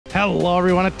Hello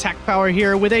everyone, Atkpwr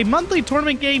here with a monthly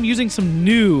tournament game using some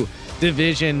new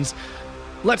divisions.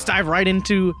 Let's dive right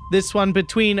into this one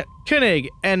between Koenig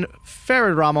and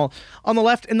Farid Rommel. On the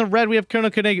left, in the red, we have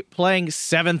Colonel Koenig playing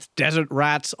 7th Desert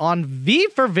Rats on V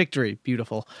for Victory.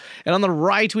 Beautiful. And on the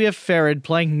right, we have Farid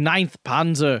playing 9th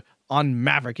Panzer on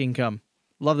Maverick Income.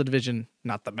 Love the division,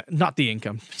 not the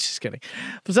income. Just kidding.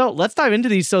 So let's dive into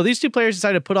these. So these two players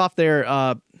decided to put off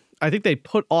their... I think they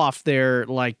put off their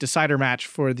decider match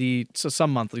for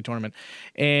some monthly tournament,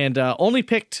 and only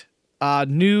picked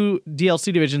new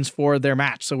DLC divisions for their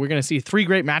match. So we're going to see 3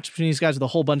 great matches between these guys with a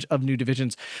whole bunch of new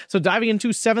divisions. So diving into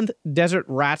 7th Desert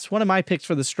Rats, one of my picks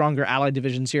for the stronger allied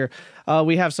divisions here.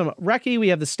 We have some Recce, we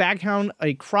have the Staghound,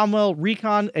 a Cromwell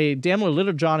Recon, a Daimler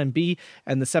Little John in B,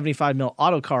 and the 75mm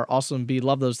Autocar also in B.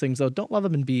 Love those things though. Don't love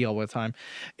them in B all the time.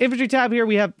 Infantry tab here,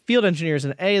 we have Field Engineers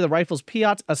in A, the Rifles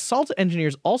Piat, Assault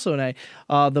Engineers also in A,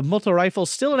 the Multi Rifles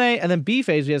still in A, and then B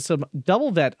phase we have some Double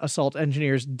Vet Assault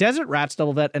Engineers, Desert Rats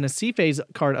Double Vet, and a C phase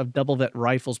card of Double Vet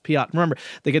Rifles Piat. Remember,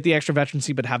 they get the extra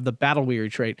veterancy but have the Battle Weary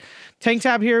trait. Tank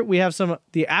tab here, we have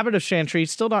the Abbot of Chantry.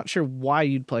 Still not sure why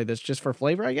you'd play this, just for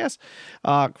flavor, I guess.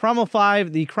 Cromwell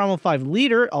 5, the Cromwell 5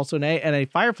 Leader, also an A, and a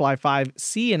Firefly 5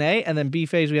 C and A, and then B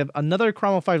phase we have another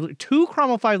Cromwell 5, 2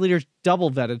 Cromwell 5 Leaders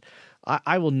double vetted.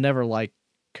 I will never like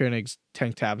Koenig's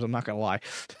tank tabs, I'm not gonna lie.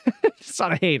 It's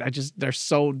not a hate, they're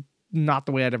so not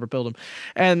the way I'd ever build them.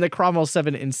 And the Cromwell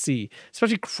 7 in C,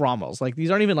 especially Cromwells. These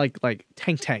aren't even like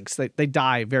tanks. They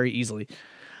die very easily.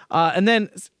 And then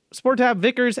Sport tab,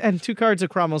 Vickers, and 2 cards of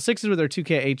Cromwell 6s with their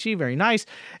 2k HE, very nice.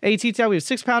 AT tab, we have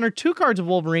 6-pounder, 2 cards of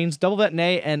Wolverines, double vet in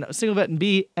A, and single vet in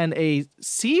B, and a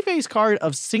C-phase card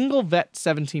of single vet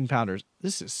 17-pounders.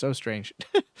 This is so strange.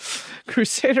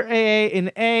 Crusader AA in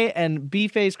A, and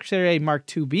B-phase Crusader A Mark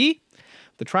 2B.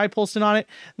 The Tripulson on it.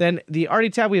 Then the Arty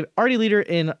tab, we have Arty Leader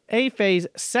in A phase,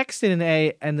 Sexton in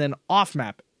A, and then off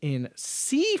map in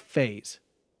C phase.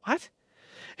 What?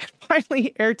 And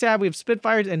finally, Air tab, we have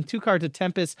Spitfires and 2 cards of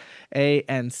Tempest, A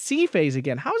and C phase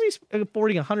again. How is he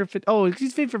affording 150? Oh,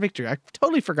 he's V for Victory. I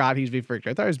totally forgot he's V for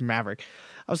Victory. I thought it was Maverick.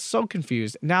 I was so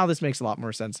confused. Now this makes a lot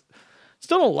more sense.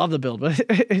 Still don't love the build, but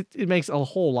it makes a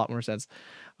whole lot more sense.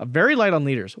 Very light on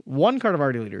leaders. 1 card of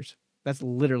Arty Leaders. That's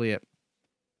literally it.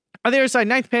 On the other side,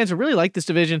 9th Panzer, really like this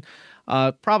division.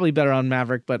 Probably better on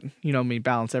Maverick, but you know me,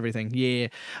 balance everything. Yeah.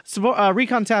 So,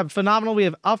 Recon tab, phenomenal. We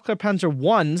have Atkpwr Panzer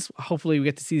 1s. Hopefully we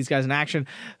get to see these guys in action.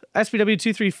 SPW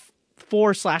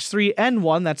 234/3 and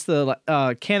 1. That's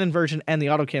the cannon version and the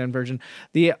autocannon version.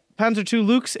 The Panzer II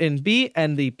Lukes in B,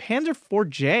 and the Panzer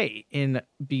IV-J in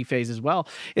B phase as well.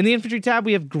 In the infantry tab,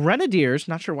 we have Grenadiers.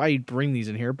 Not sure why you'd bring these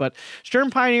in here, but Sturm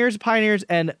Pioneers,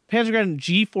 and Panzergren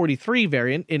G43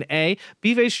 variant in A.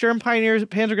 B phase Sturm Pioneers,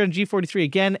 Panzergren G43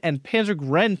 again, and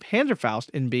Panzergren Panzerfaust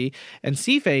in B, and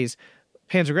C phase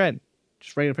Panzergren.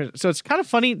 Just regular Panzer. So it's kind of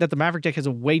funny that the Maverick deck has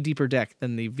a way deeper deck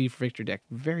than the V for Victory deck.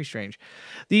 Very strange.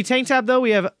 The tank tab, though,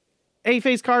 we have A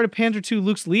phase card of Panzer II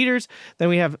Luke's Leaders. Then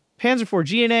we have Panzer IV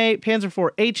G in A, Panzer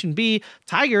IV H in B,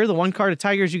 Tiger, the 1 card of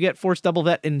Tigers you get, Force Double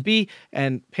Vet in B,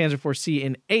 and Panzer IV C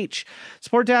in H.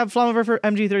 Support tab, Flammenwerfer,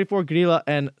 MG34, Guerrilla,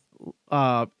 and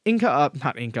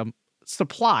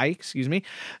Supply, excuse me.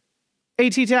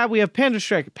 AT tab, we have Panzer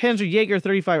Shrek, Panzer Jaeger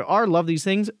 35R, love these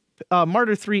things.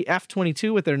 Martyr 3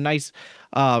 F22 with their nice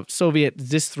Soviet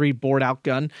ZIS-3 board out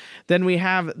gun. Then we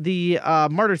have the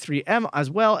Martyr 3M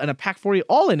as well, and a Pak 40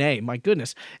 all in A, my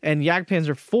goodness, and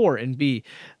Jagdpanzer 4 in B.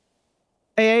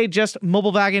 AA, just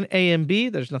Mobile Wagon A and B.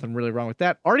 There's nothing really wrong with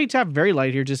that. Arty tab, very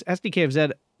light here, just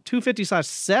SDKFZ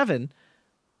 250/7,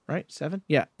 right? 7?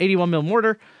 Yeah, 81mm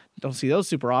mortar. Don't see those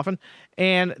super often.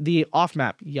 And the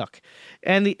off-map, yuck.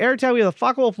 And the air tab, we have the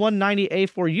Focke-Wulf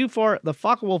 190A4U4, the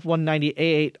Focke-Wulf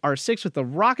 190A8 R6 with the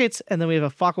rockets, and then we have a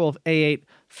Focke-Wulf A8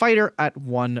 fighter at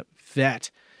 1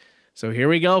 vet. So here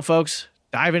we go, folks.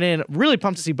 Diving in. Really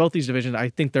pumped to see both these divisions. I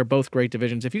think they're both great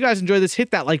divisions. If you guys enjoy this,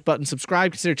 hit that like button,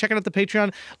 subscribe, consider checking out the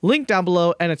Patreon, link down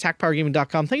below, and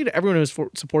Atkpwrgaming.com. Thank you to everyone who's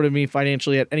supported me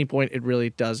financially at any point. It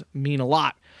really does mean a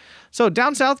lot. So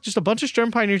down south, just a bunch of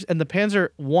Sturm Pioneers and the Panzer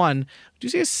I. Do you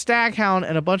see a Staghound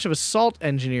and a bunch of Assault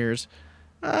Engineers?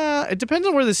 It depends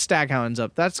on where this Staghound ends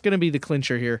up. That's going to be the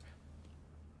clincher here.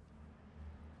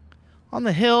 On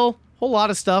the hill, whole lot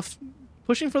of stuff.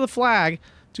 Pushing for the flag.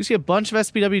 Do you see a bunch of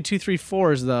SPW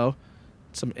 234s, though?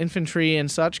 Some infantry and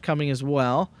such coming as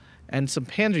well. And some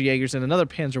Panzer Jaegers and another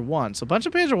Panzer I. So a bunch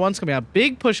of Panzer Is coming out.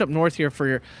 Big push up north here for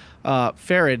your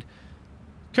Farid.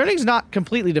 Koenig's not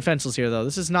completely defenseless here, though.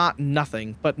 This is not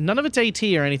nothing, but none of it's AT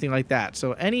or anything like that.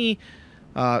 So any,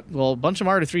 well, a bunch of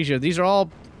Martyr 3s here. These are all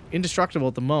indestructible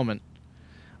at the moment.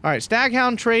 All right,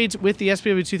 Staghound trades with the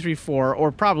SPW 234,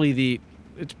 or probably the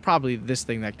it's probably this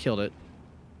thing that killed it.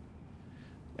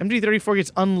 MG34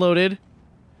 gets unloaded.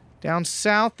 Down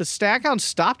south, the Staghound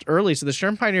stopped early, so the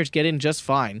Sturm Pioneers get in just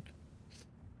fine.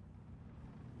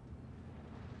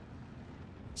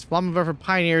 Flammenwerfer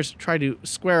Pioneers try to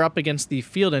square up against the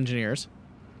Field Engineers.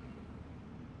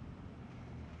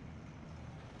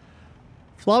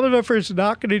 Flammenwerfer is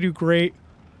not going to do great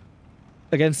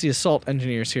against the Assault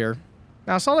Engineers here.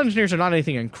 Now, Assault Engineers are not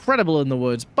anything incredible in the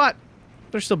woods, but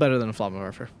they're still better than a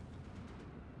Flammenwerfer.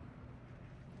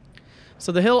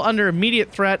 So the hill under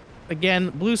immediate threat. Again,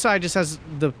 blue side just has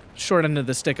the short end of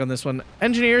the stick on this one.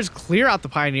 Engineers clear out the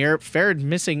Pioneer. Farid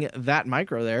missing that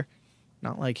micro there.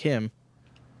 Not like him.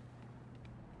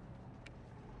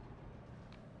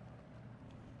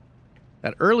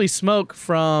 That early smoke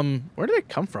from... Where did it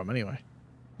come from, anyway?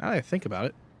 Now that I think about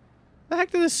it. Where the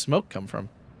heck did this smoke come from?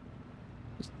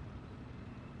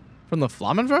 From the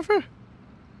Flammenwerfer?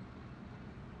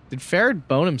 Did Farid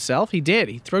bone himself? He did.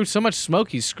 He threw so much smoke,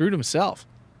 he screwed himself.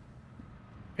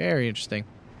 Very interesting.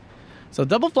 So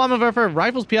double Flammenwerfer,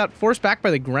 rifles Piat forced back by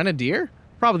the Grenadier?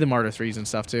 Probably the Martyr 3s and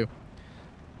stuff, too.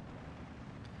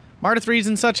 Martyr 3s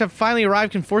and such have finally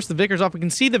arrived, can force the Vickers off. We can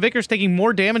see the Vickers taking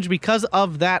more damage because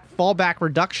of that fallback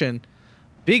reduction.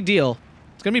 Big deal.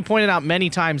 It's going to be pointed out many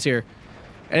times here.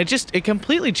 And it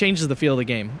completely changes the feel of the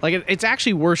game. Like, it's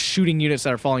actually worse shooting units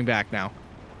that are falling back now.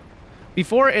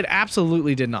 Before, it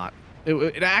absolutely did not.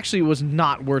 It actually was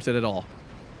not worth it at all.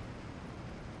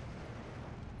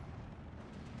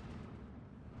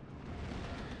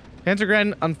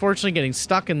 Panzergren, unfortunately, getting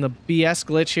stuck in the BS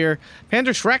glitch here. Panzer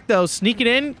Shrek, though, sneaking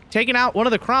in, taking out one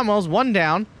of the Cromwells, one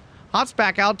down. Hops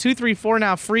back out, 234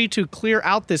 now free to clear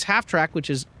out this half-track, which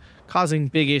is causing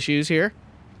big issues here.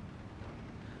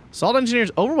 Assault Engineers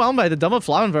overwhelmed by the double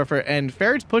Flammenwerfer, and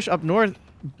Farid's push up north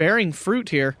bearing fruit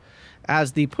here,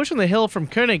 as the push on the hill from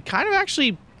Koenig kind of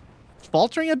actually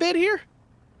faltering a bit here.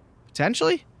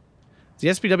 Potentially. The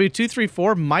SPW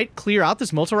 234 might clear out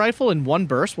this multi-rifle in one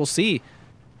burst. We'll see.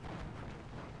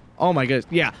 Oh my goodness.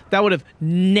 Yeah, that would have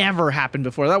never happened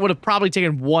before. That would have probably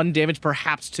taken one damage,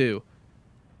 perhaps two.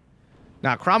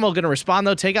 Now, Cromwell going to respond,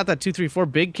 though. Take out that 234.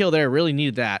 Big kill there. Really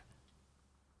needed that.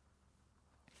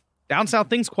 Down south,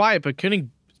 things quiet, but Koenig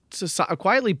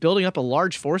quietly building up a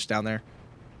large force down there.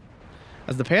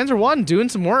 As the Panzer I doing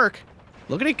some work.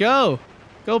 Look at it go.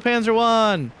 Go, Panzer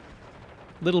I.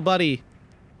 Little buddy.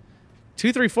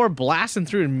 234 blasting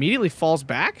through and immediately falls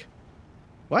back?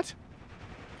 What?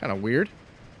 Kind of weird.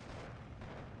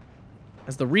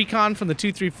 As the recon from the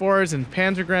 234s and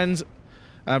Panzergrens,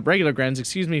 regular Grens,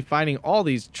 excuse me, finding all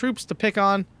these troops to pick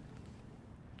on.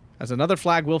 As another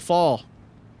flag will fall.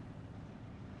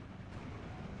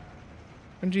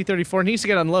 MG34 needs to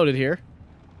get unloaded here.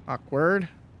 Awkward.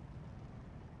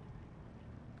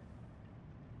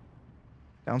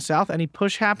 Down south, any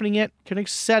push happening yet? Koenig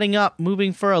setting up,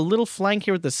 moving for a little flank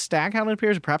here with the Staghound, it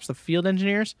appears, or perhaps the Field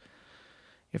Engineers.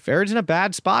 Yeah, Farid's in a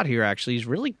bad spot here, actually. He's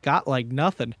really got, like,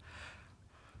 nothing.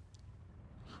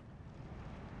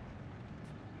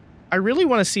 I really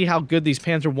want to see how good these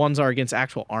Panzer 1s are against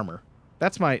actual armor.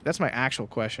 That's my actual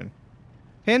question.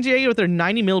 Panzerjäger with their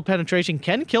 90 mil penetration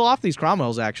can kill off these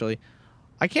Cromwells, actually.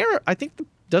 I think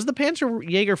does the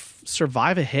Panzerjäger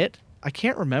survive a hit? I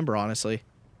can't remember, honestly.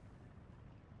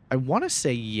 I want to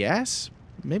say yes.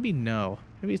 Maybe no.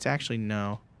 Maybe it's actually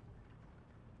no.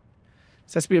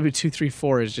 This SPW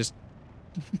 234 is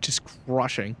just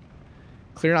crushing.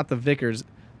 Clearing out the Vickers.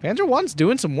 Panzer 1's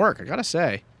doing some work, I gotta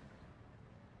say.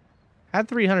 Had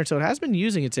 300, so it has been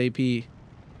using its AP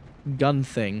gun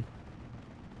thing.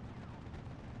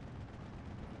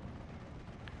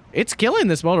 It's killing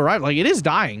this motor rifle. Like, it is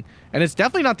dying. And it's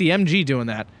definitely not the MG doing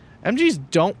that. MGs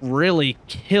don't really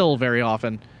kill very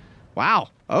often. Wow.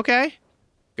 Okay.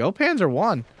 Go Panzer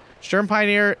I. Sturm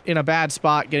Pioneer in a bad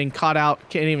spot, getting caught out,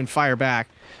 can't even fire back.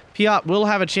 Piat will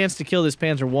have a chance to kill this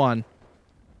Panzer I.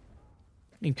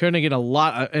 And Koenig in a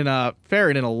lot,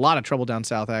 Farid in a lot of trouble down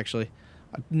south, actually.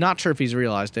 I'm not sure if he's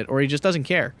realized it, or he just doesn't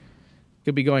care.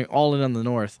 Could be going all in on the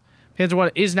north. Panzer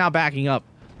I is now backing up.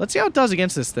 Let's see how it does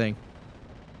against this thing.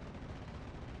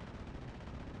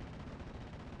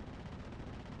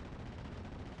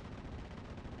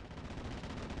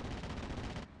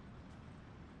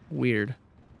 Weird.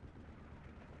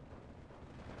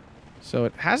 So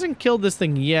it hasn't killed this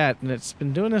thing yet, and it's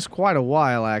been doing this quite a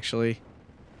while, actually.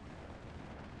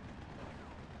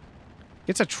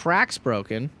 Gets a tracks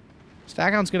broken.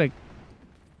 Staghound's gonna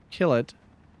kill it.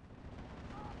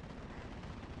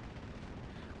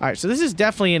 Alright, so this is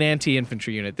definitely an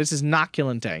anti-infantry unit. This is not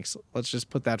killing tanks. Let's just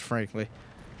put that frankly.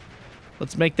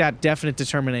 Let's make that definite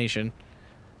determination.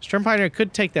 Sturm Pioneer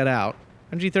could take that out.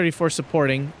 MG34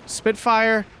 supporting.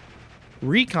 Spitfire.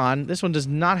 Recon. This one does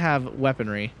not have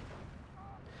weaponry.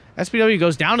 SPW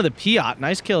goes down to the Piat.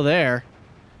 Nice kill there.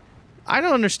 I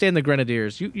don't understand the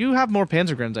Grenadiers. You have more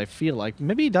Panzer Grens, I feel like.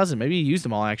 Maybe he doesn't. Maybe he used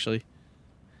them all, actually.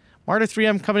 Martyr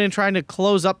 3M coming in trying to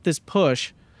close up this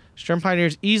push. Sturm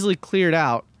Pioneers easily cleared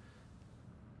out.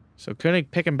 So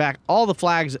Koenig picking back all the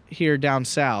flags here down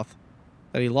south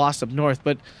that he lost up north.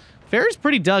 But Farrad's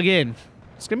pretty dug in.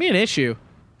 It's going to be an issue.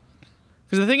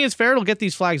 Because the thing is, Farrad will get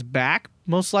these flags back.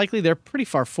 Most likely, they're pretty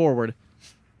far forward.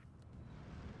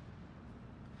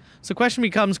 So the question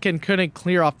becomes, can Koenig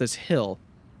clear off this hill?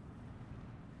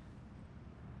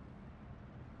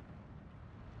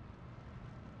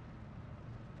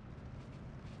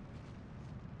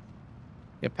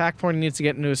 Yeah, Pack 40 needs to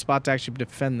get into a spot to actually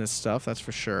defend this stuff, that's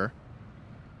for sure.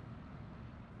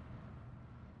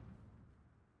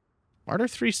 Martyr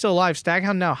 3 still alive.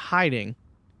 Staghound now hiding.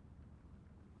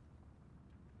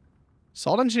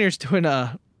 Assault Engineer's doing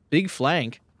a big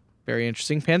flank. Very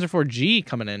interesting. Panzer 4G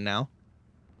coming in now.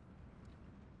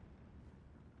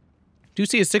 Do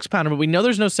see a 6-pounder, but we know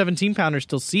there's no 17-pounders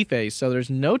till C-phase, so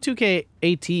there's no 2K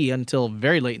AT until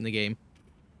very late in the game.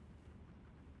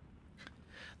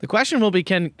 The question will be,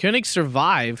 can Koenig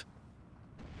survive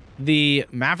the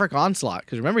Maverick Onslaught?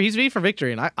 Because remember, he's V for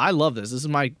Victory, and I love this. This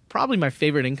is probably my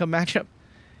favorite income matchup.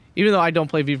 Even though I don't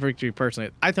play V for Victory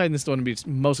personally, I thought this one would be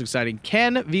most exciting.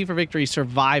 Can V for Victory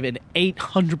survive an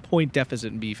 800-point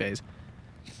deficit in B phase?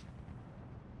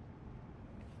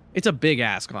 It's a big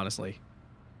ask, honestly.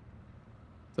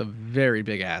 It's a very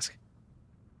big ask.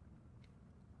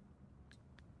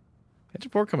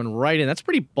 Panzer IV coming right in. That's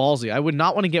pretty ballsy. I would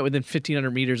not want to get within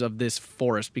 1,500 meters of this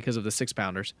forest because of the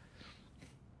 6-pounders.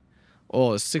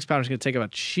 Oh, the 6-pounder's going to take up a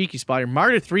cheeky spot here.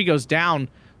 Martyr 3 goes down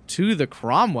to the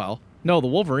Cromwell. No, the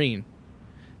Wolverine.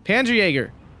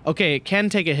 Panzerjäger. Okay, it can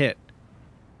take a hit.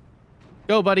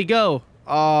 Go, buddy, go.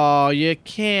 Oh, you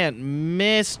can't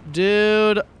miss,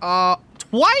 dude.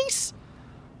 Twice?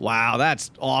 Wow,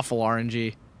 that's awful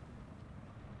RNG.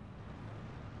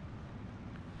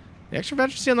 The extra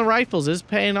veterancy on the rifles is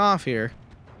paying off here.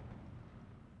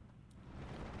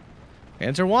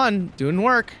 Panzer 1 doing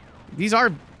work. These are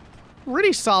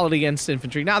pretty solid against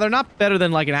infantry. Now, they're not better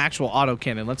than like an actual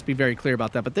autocannon. Let's be very clear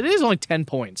about that. But it is only 10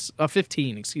 points.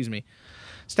 15, excuse me.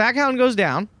 Staghound goes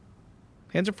down.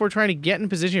 Panzer IV trying to get in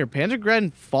position here. Panzer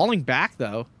Gren falling back,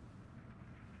 though.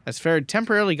 As Farad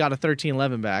temporarily got a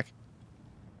 1311 back.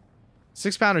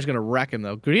 6-pounder's going to wreck him,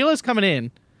 though. Gorilla's coming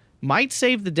in. Might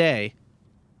save the day.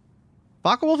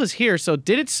 Focke-Wulf is here, so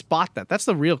did it spot that? That's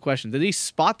the real question. Did he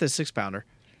spot the 6-pounder?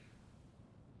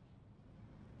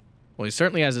 Well, he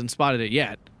certainly hasn't spotted it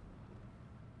yet.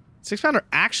 6-pounder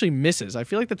actually misses. I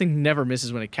feel like that thing never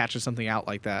misses when it catches something out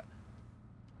like that.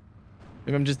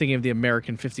 Maybe I'm just thinking of the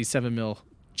American 57mm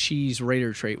cheese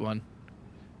Raider trait one.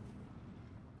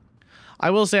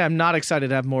 I will say I'm not excited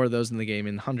to have more of those in the game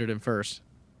in 101st.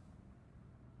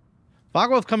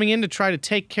 Focke-Wulf coming in to try to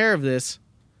take care of this.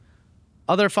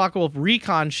 Other Focke-Wulf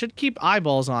recon should keep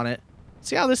eyeballs on it.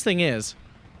 See how this thing is.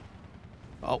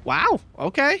 Oh, wow.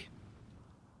 Okay.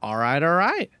 All right, all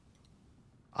right.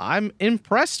 I'm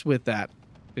impressed with that.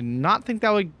 Did not think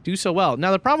that would do so well.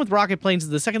 Now, the problem with rocket planes is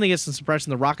the second they get some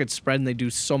suppression, the rockets spread and they do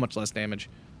so much less damage.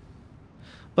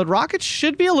 But rockets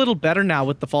should be a little better now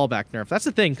with the fallback nerf. That's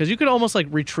the thing, because you could almost like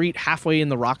retreat halfway in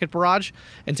the rocket barrage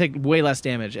and take way less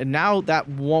damage. And now that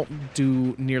won't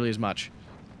do nearly as much.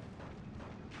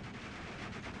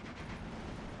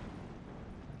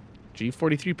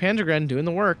 G43 Panzergren doing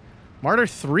the work. Martyr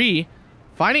 3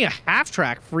 finding a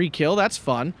half-track free kill. That's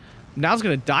fun. Now it's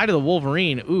going to die to the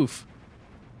Wolverine. Oof.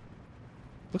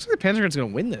 Looks like the Panzergren's going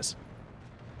to win this.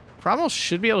 Cromwell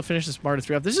should be able to finish this Martyr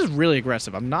 3 off. This is really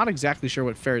aggressive. I'm not exactly sure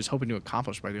what Farad is hoping to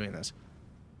accomplish by doing this.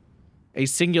 A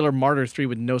singular Martyr 3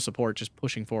 with no support, just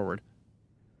pushing forward.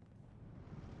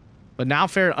 But now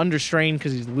Farad under strain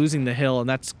because he's losing the hill, and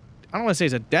that's, I don't want to say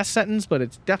it's a death sentence, but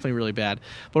it's definitely really bad.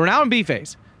 But we're now in B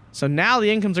phase. So now the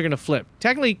incomes are going to flip.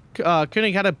 Technically,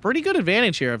 Koenig had a pretty good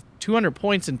advantage here of 200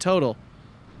 points in total.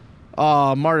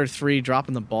 Oh, Martyr 3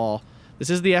 dropping the ball. This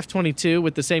is the F-22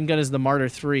 with the same gun as the Martyr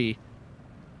 3.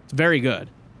 It's very good.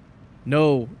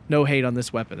 No hate on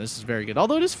this weapon. This is very good.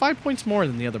 Although it is 5 points more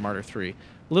than the other Martyr 3. A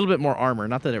little bit more armor.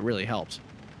 Not that it really helps.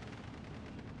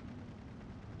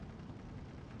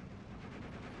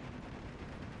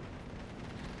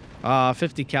 Ah,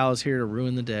 50 cal is here to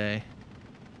ruin the day.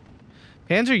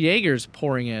 Panzerjäger's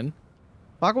pouring in.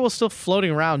 Focke-Wulf's still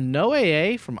floating around. No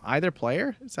AA from either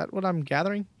player? Is that what I'm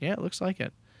gathering? Yeah, it looks like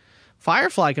it.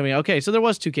 Firefly coming in. Okay, so there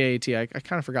was 2K AT. I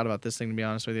kind of forgot about this thing, to be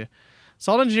honest with you.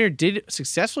 Assault Engineer did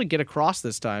successfully get across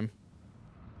this time.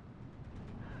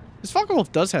 This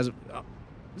Focke-Wulf does has...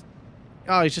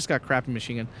 Oh, he's just got crappy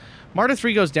machine gun. Martyr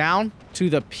 3 goes down to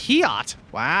the Piat.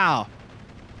 Wow.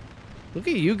 Look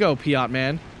at you go, Piat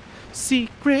man.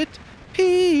 Secret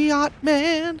Piat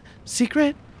man.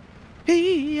 Secret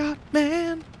Piat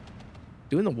man.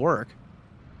 Doing the work.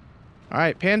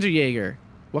 Alright, Panzerjäger.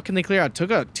 What can they clear out?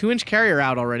 Took a 2-inch carrier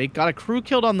out already. Got a crew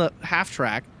killed on the half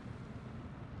track.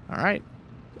 Alright.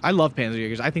 I love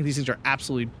Panzerjägers. I think these things are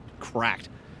absolutely cracked.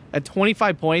 At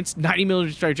 25 points,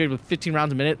 90mm strike rate with 15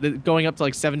 rounds a minute, going up to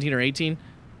like 17 or 18.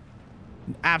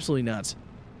 Absolutely nuts.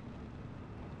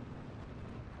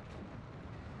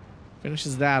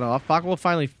 Finishes that off. Focke-Wulf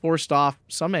finally forced off.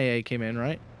 Some AA came in,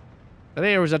 right? That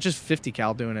AA, or was that just 50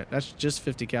 cal doing it? That's just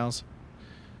 50 cals.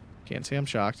 Can't say I'm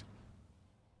shocked.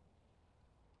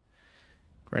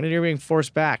 Grenadier being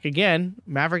forced back. Again,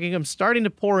 Maverick income starting to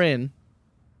pour in.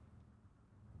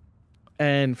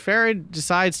 And Farid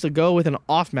decides to go with an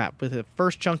off-map with the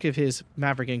first chunk of his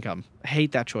Maverick income. I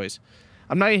hate that choice.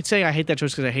 I'm not even saying I hate that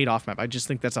choice because I hate off-map. I just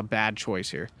think that's a bad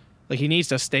choice here. Like, he needs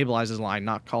to stabilize his line,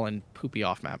 not call in poopy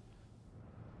off-map.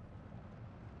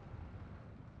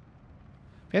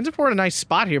 Panzer IV in a nice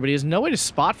spot here, but he has no way to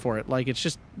spot for it. Like, it's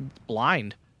just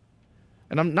blind.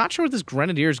 And I'm not sure what this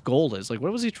Grenadier's goal is. Like,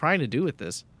 what was he trying to do with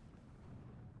this?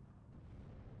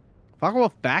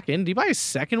 Focke-Wulf back in. Do you buy a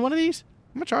second one of these?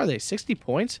 How much are they? 60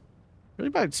 points? Really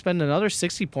about to spend another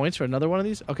 60 points for another one of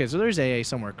these? Okay, so there's AA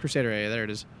somewhere. Crusader AA. There it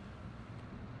is.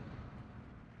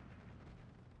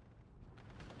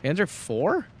 Panzer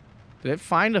IV? Did it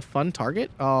find a fun target?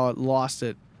 Oh, it lost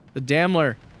it. The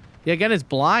Daimler. Yeah, again, it's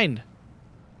blind.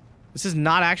 This is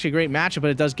not actually a great matchup,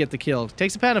 but it does get the kill.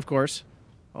 Takes a pen, of course.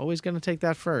 Always going to take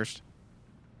that first.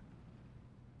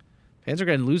 Panzer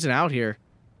getting losing out here.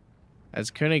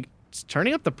 As Koenig is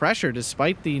turning up the pressure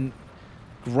despite the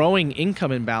growing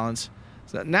income imbalance.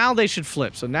 So now they should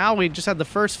flip. So now we just had the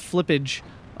first flippage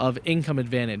of income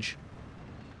advantage.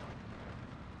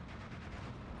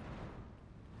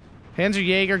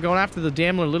 Panzerjäger going after the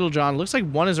Daimler Littlejohn. Looks like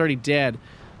one is already dead.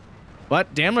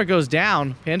 But Daimler goes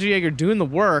down. Panzerjäger doing the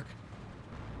work.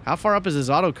 How far up is his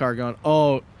autocar going?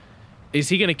 Oh, is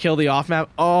he going to kill the off-map?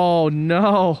 Oh,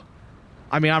 no.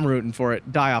 I mean, I'm rooting for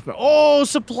it. Die off-map. Oh,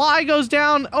 supply goes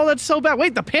down. Oh, that's so bad.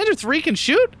 Wait, the Panzer III can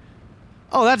shoot?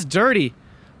 Oh, that's dirty.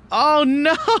 Oh,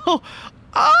 no.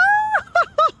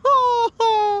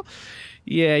 Oh!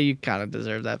 Yeah, you kind of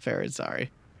deserve that, Farid. Sorry.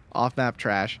 Off-map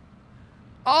trash.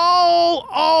 Oh!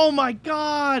 Oh, my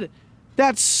God.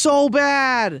 That's so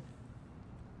bad.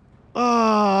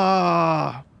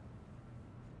 Oh.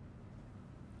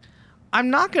 I'm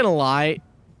not gonna lie,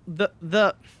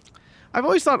 I've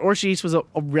always thought Orsha East was a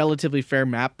relatively fair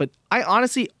map, but I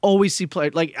honestly always see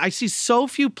I see so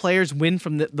few players win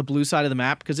from the blue side of the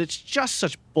map because it's just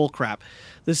such bullcrap.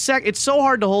 It's so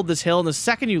hard to hold this hill, and the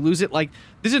second you lose it, like,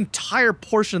 this entire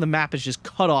portion of the map is just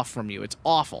cut off from you. It's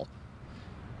awful.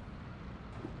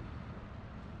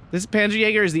 This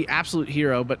Panzerjäger is the absolute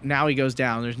hero, but now he goes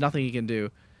down. There's nothing he can do.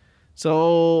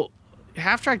 So,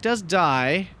 half-track does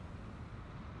die.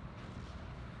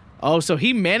 Oh, so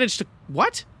he managed to...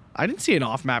 What? I didn't see an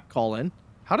off-map call in.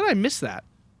 How did I miss that?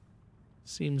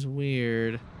 Seems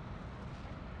weird.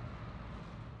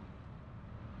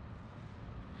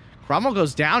 Cromwell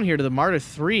goes down here to the Martyr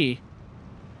 3.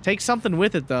 Takes something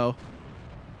with it, though.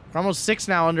 Cromwell's 6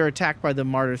 now under attack by the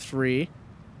Martyr 3.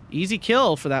 Easy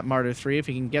kill for that Martyr 3 if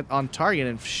he can get on target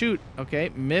and shoot. Okay,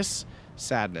 miss.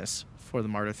 Sadness for the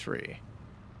Martyr 3.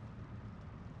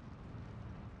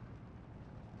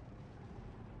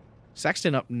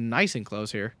 Sexton up nice and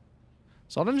close here.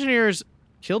 Assault Engineers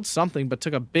killed something, but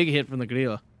took a big hit from the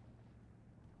Grilla.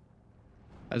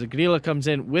 As the Grilla comes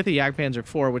in with a Jagdpanzer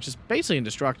IV, which is basically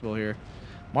indestructible here.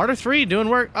 Martyr 3 doing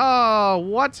work. Oh,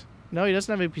 what? No, he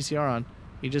doesn't have a PCR on.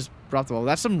 He just brought the ball.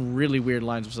 That's some really weird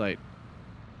lines of sight.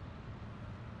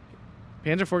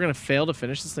 Panzer IV going to fail to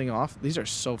finish this thing off. These are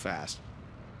so fast.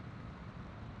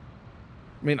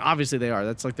 I mean, obviously they are.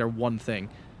 That's like their one thing.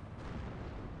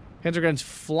 Panzer guns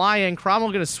flying.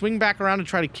 Cromwell going to swing back around to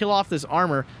try to kill off this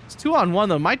armor. It's 2-on-1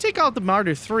 though. Might take out the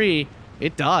Martyr 3.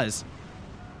 It does.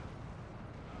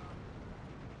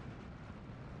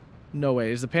 No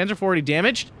way. Is the Panzer IV already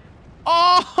damaged?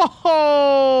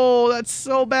 Oh, that's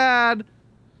so bad.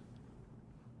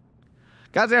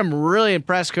 Goddamn, I'm really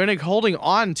impressed. Koenig holding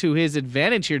on to his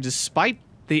advantage here despite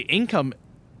the income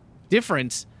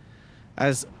difference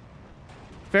as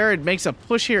Farid makes a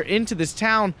push here into this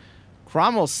town.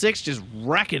 Cromwell 6 just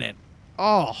wrecking it.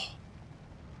 Oh.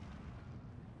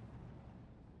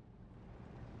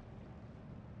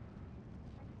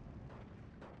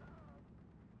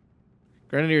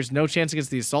 Grenadiers, no chance against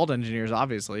the Assault Engineers,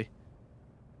 obviously.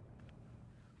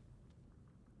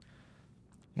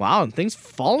 Wow, and things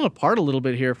falling apart a little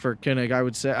bit here for Koenig, I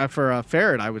would say. For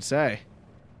Farid, I would say.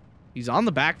 He's on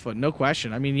the back foot, no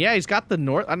question. I mean, yeah, he's got the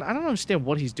north. I don't understand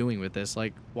what he's doing with this.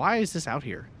 Like, why is this out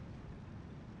here?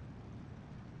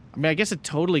 I mean, I guess it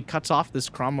totally cuts off this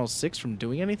Cromwell 6 from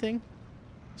doing anything.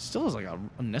 Still is like a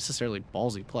unnecessarily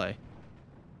ballsy play.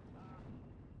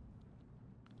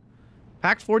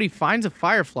 Pack 40 finds a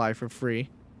Firefly for free.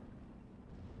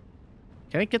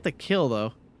 Can't get the kill,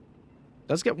 though.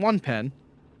 Does get one pen.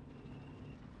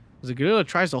 As a Guerrilla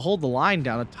tries to hold the line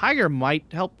down, a Tiger might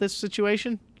help this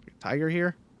situation. Tiger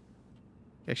here.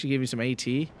 He actually gave me some AT.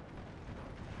 Okay,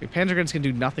 Panzer guns can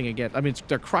do nothing against... I mean,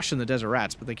 they're crushing the Desert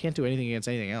Rats, but they can't do anything against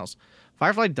anything else.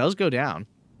 Firefly does go down.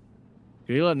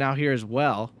 Guerrilla now here as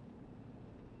well.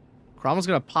 Cromwell's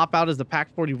going to pop out as the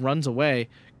Pack 40 runs away.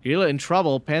 Guerrilla in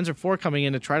trouble. Panzer 4 coming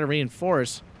in to try to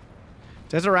reinforce.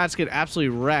 Desert Rats get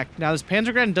absolutely wrecked. Now, this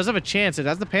Panzer Gun does have a chance. It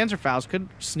has the Panzer Faust. Could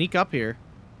sneak up here.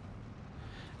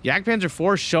 Jagdpanzer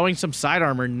 4 showing some side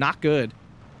armor. Not good.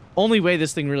 Only way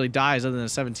this thing really dies other than a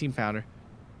 17-pounder.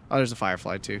 Oh, there's a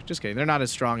Firefly, too. Just kidding. They're not as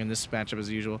strong in this matchup as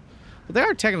usual. But they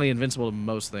are technically invincible to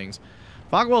most things.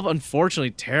 Focke-Wulf,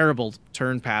 unfortunately, terrible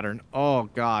turn pattern. Oh,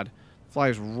 God.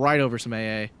 Flies right over some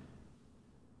AA.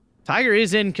 Tiger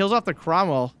is in. Kills off the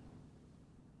Cromwell.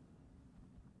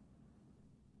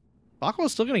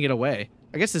 Focke-Wulf's still going to get away.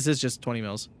 I guess this is just 20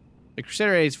 mils. The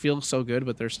Crusader A's feel so good,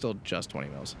 but they're still just 20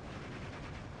 mils.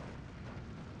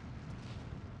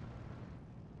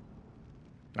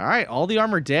 All right, all the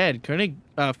armor dead. Koenig,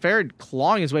 Farid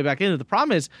clawing his way back in. The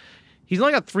problem is, he's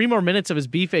only got 3 more minutes of his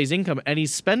B phase income, and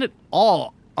he's spent it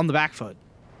all on the back foot.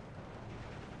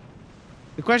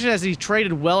 The question is, has he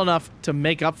traded well enough to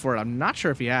make up for it? I'm not sure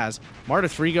if he has. Marta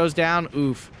 3 goes down.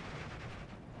 Oof.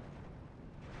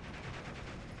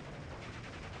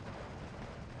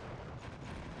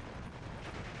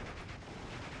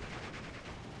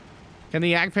 Can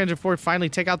the Jagdpanzer 4 finally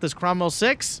take out this Cromwell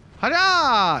 6?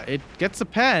 Hada! It gets the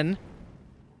pen.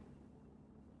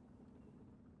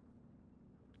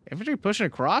 Infantry pushing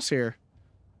across here.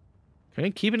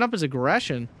 Koenig keeping up his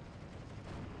aggression.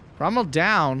 Cromwell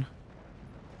down.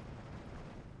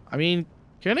 I mean,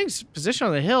 Koenig's position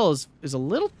on the hill is a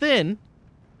little thin.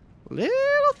 Little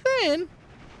thin.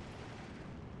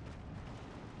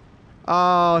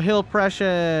 Oh, hill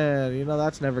pressure. You know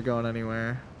that's never going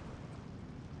anywhere.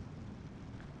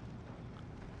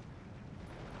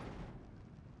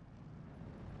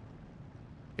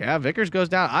 Yeah, Vickers goes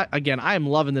down. I am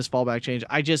loving this fallback change.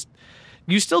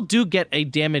 You still do get a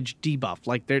damage debuff.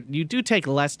 Like, you do take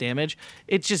less damage.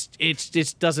 It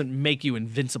just doesn't make you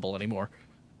invincible anymore.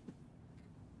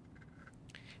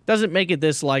 Doesn't make it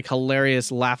this, like,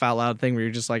 hilarious laugh out loud thing where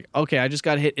you're just like, okay, I just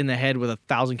got hit in the head with a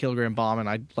 1,000-kilogram bomb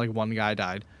and like, one guy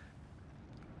died.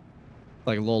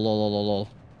 Like, lol, lol, lol, lol, lol.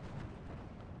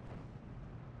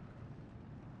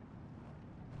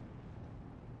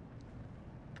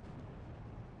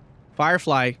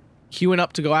 Firefly queuing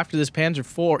up to go after this Panzer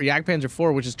 4, Jagdpanzer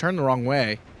 4, which is turned the wrong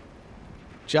way.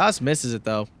 Just misses it,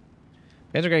 though.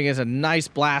 Panzer Gun gets a nice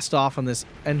blast off on this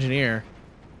engineer.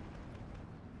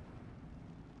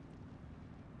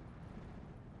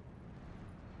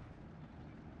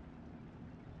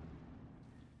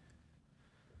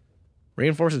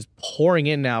 Reinforcements pouring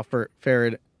in now for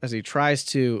Farid as he tries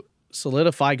to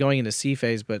solidify going into C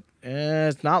phase, but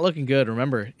it's not looking good.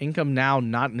 Remember, income now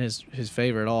not in his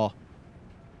favor at all.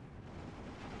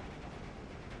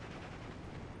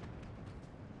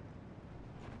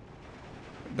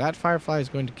 That Firefly is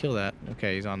going to kill that.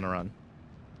 Okay, he's on the run.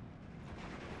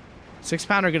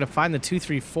 6-pounder going to find the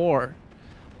 234.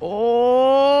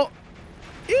 Oh!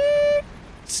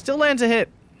 Still lands a hit.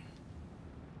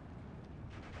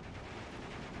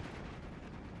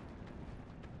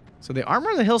 So the armor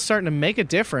on the hill is starting to make a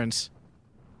difference.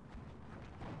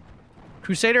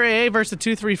 Crusader AA versus the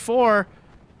 234.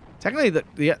 Technically the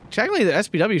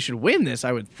SPW should win this,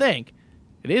 I would think.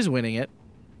 It is winning it.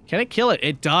 Can it kill it?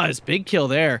 It does. Big kill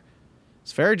there.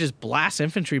 Farid just blasts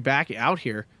infantry back out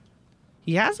here.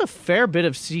 He has a fair bit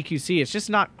of CQC. It's just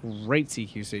not great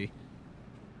CQC.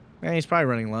 Man, he's probably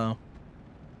running low.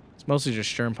 It's mostly just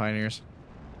Sturm Pioneers.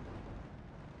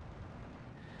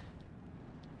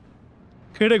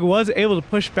 Koenig was able to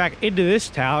push back into this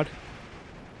town.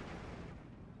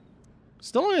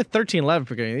 Still only at 13-11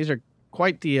 per game. These are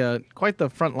quite the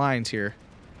front lines here.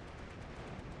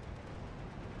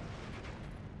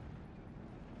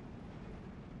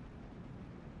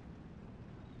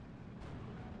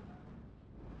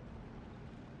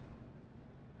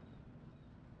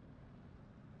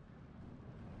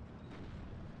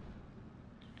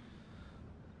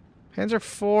 Panzer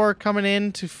 4 coming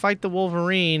in to fight the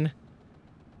Wolverine.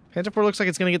 Panzer IV looks like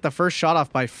it's going to get the first shot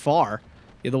off by far.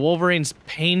 Yeah, the Wolverine's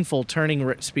painful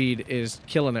turning speed is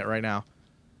killing it right now.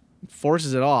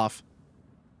 Forces it off.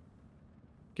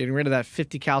 Getting rid of that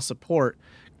 50 cal support.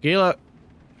 Gala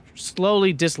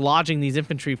slowly dislodging these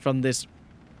infantry from this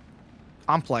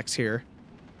complex here.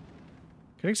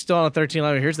 Koenig's still on a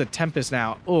 1311. Here's the Tempest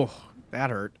now. Oh, that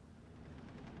hurt.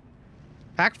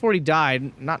 Pack 40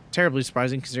 died. Not terribly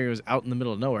surprising considering it was out in the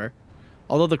middle of nowhere.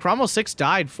 Although the Cromwell 6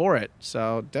 died for it.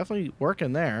 So definitely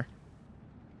working there.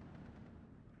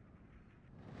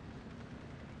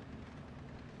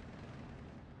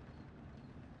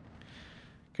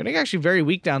 Koenig actually very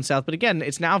weak down south. But again,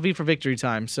 it's now V for victory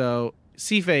time. So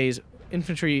C phase,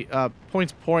 infantry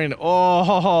points pouring.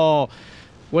 Oh,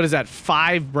 what is that?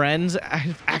 5 Brens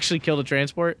actually killed a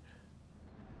transport.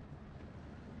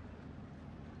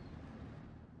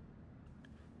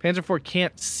 Panzer IV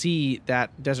can't see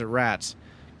that Desert Rats.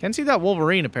 Can see that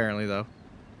Wolverine, apparently, though.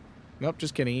 Nope,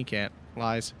 just kidding. He can't.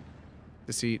 Lies.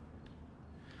 Deceit.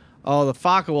 Oh, the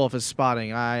Focke-Wulf is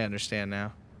spotting. I understand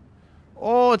now.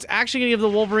 Oh, it's actually going to give the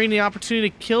Wolverine the opportunity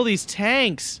to kill these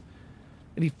tanks.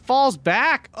 And he falls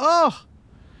back. Oh!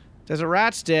 Desert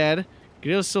Rat's dead.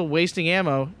 Guerrilla's still wasting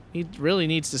ammo. He really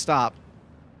needs to stop.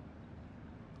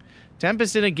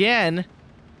 Tempest in again.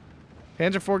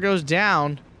 Panzer IV goes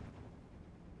down.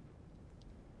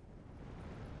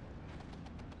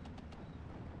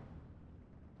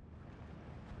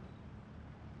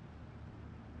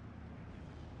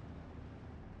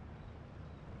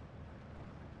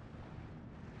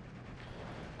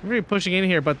 I'm really pushing in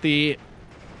here, but the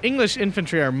English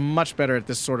infantry are much better at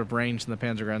this sort of range than the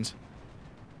Panzer guns.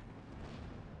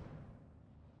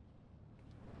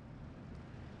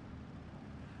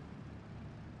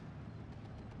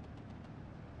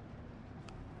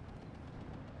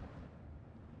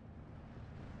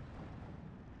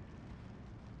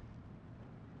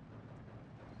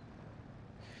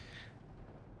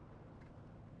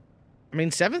 I mean,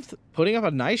 7th putting up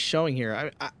a nice showing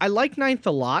here. I like 9th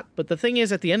a lot, but the thing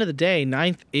is, at the end of the day,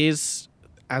 9th is,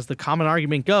 as the common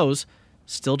argument goes,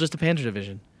 still just a Panzer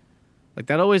division. Like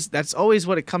that's always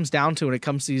what it comes down to when it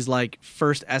comes to these like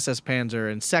 1st SS Panzer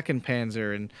and 2nd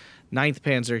Panzer and 9th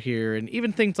Panzer here, and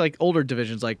even things like older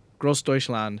divisions like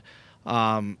Großdeutschland,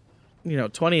 20th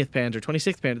Panzer,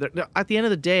 26th Panzer. At the end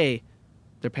of the day,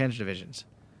 they're Panzer divisions,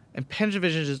 and Panzer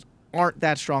divisions just aren't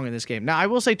that strong in this game. Now, I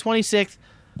will say 26th.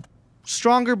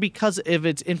 Stronger because of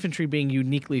its infantry being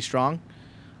uniquely strong,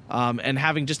 and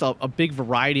having just a big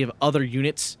variety of other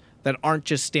units that aren't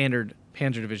just standard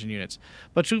Panzer Division units.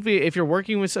 But truthfully, if you're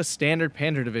working with a standard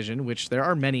Panzer Division, which there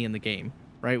are many in the game,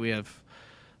 right? We have,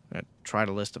 try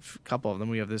to list a couple of them.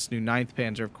 We have this new 9th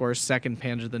Panzer, of course, 2nd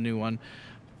Panzer, the new one,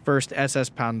 1st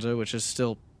SS Panzer, which is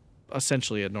still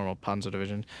essentially a normal Panzer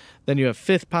Division. Then you have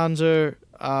 5th Panzer,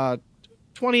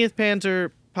 20th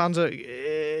Panzer,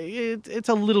 it's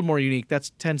a little more unique.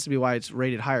 That tends to be why it's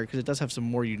rated higher, because it does have some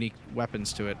more unique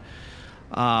weapons to it.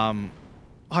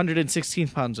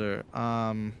 116th Panzer,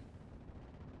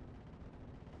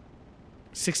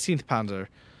 16th Panzer.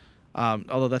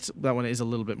 Although that one is a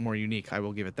little bit more unique, I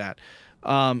will give it that.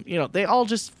 They all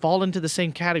just fall into the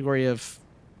same category of,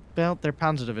 well, they're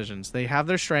Panzer divisions. They have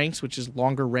their strengths, which is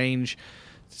longer range,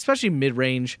 especially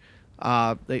mid-range.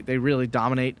 They really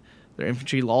dominate. Their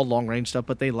infantry, all long-range stuff,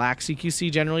 but they lack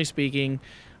CQC, generally speaking.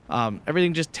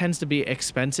 Everything just tends to be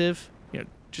expensive.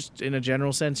 Just in a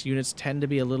general sense, units tend to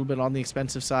be a little bit on the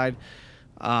expensive side.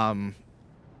 And,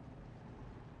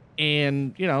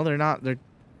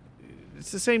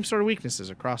 it's the same sort of weaknesses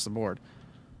across the board.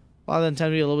 A lot of them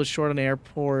tend to be a little bit short on air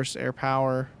force, air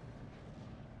power.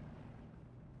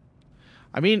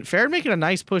 I mean, Farid making a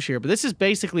nice push here, but this is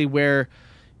basically where...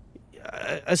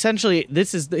 essentially,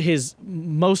 this is his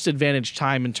most advantaged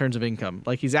time in terms of income.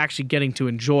 Like, he's actually getting to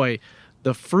enjoy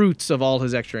the fruits of all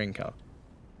his extra income.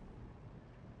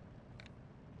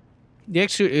 The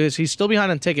extra is he's still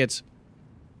behind on tickets,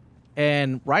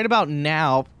 and right about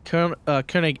now,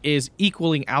 Koenig is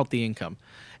equaling out the income.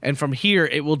 And from here,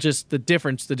 it will just, the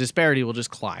disparity will just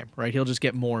climb, right? He'll just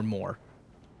get more and more.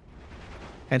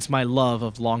 Hence my love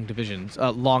of long divisions,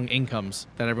 long incomes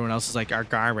that everyone else is like, are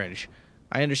garbage.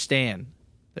 I understand.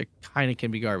 They kind of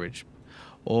can be garbage.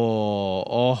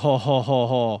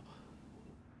 Oh.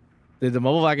 Did the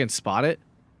mobile wagon spot it?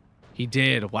 He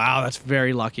did. Wow, that's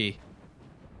very lucky.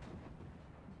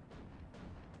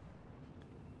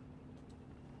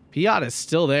 Piat is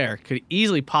still there. Could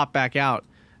easily pop back out.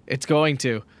 It's going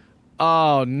to.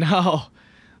 Oh, no.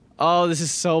 Oh, this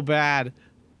is so bad.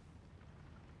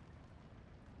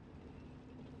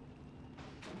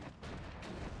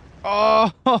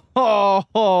 Oh,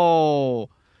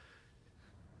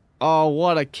 Oh,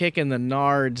 what a kick in the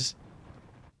nards.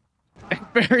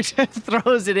 Farid just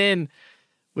throws it in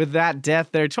with that death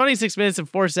there. 26 minutes and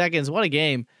 4 seconds. What a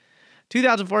game.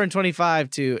 2,425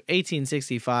 to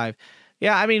 1865.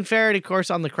 Yeah, I mean, Farid, of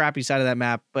course, on the crappy side of that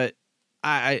map, but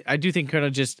I do think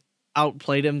Koenig just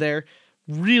outplayed him there.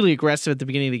 Really aggressive at the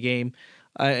beginning of the game.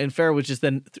 And Farid was just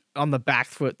then on the back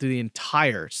foot through the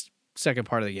entire second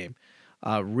part of the game.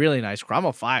 Really nice.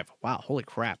 Cromwell 5. Wow, holy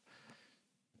crap.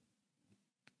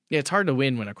 Yeah, it's hard to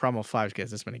win when a Cromwell 5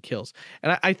 gets this many kills.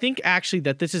 And I think actually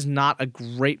that this is not a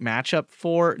great matchup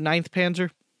for 9th Panzer.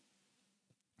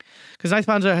 Because 9th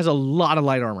Panzer has a lot of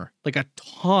light armor. Like a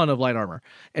ton of light armor.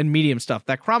 And medium stuff.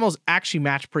 That Cromwell's actually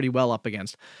matched pretty well up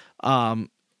against. So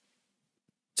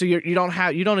you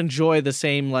don't enjoy the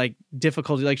same like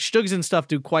difficulty. Like Stugs and stuff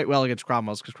do quite well against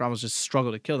Cromwells. Because Cromwells just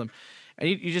struggle to kill them. And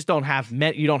you just don't have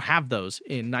those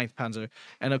in 9th Panzer.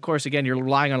 And of course, again, you're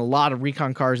relying on a lot of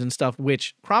recon cars and stuff,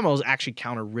 which Cromwells actually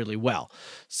counter really well.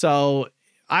 So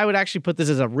I would actually put this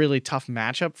as a really tough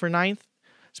matchup for 9th,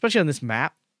 especially on this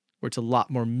map, where it's a lot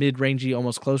more mid-rangey,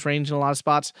 almost close range in a lot of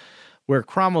spots, where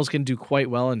Cromwells can do quite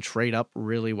well and trade up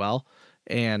really well.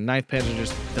 And 9th Panzer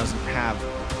just doesn't have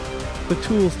the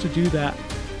tools to do that.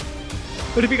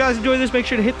 But if you guys enjoyed this, make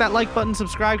sure to hit that like button,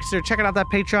 subscribe, consider checking out that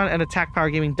Patreon and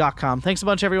Atkpwrgaming.com. Thanks a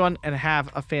bunch, everyone, and have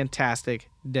a fantastic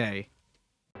day.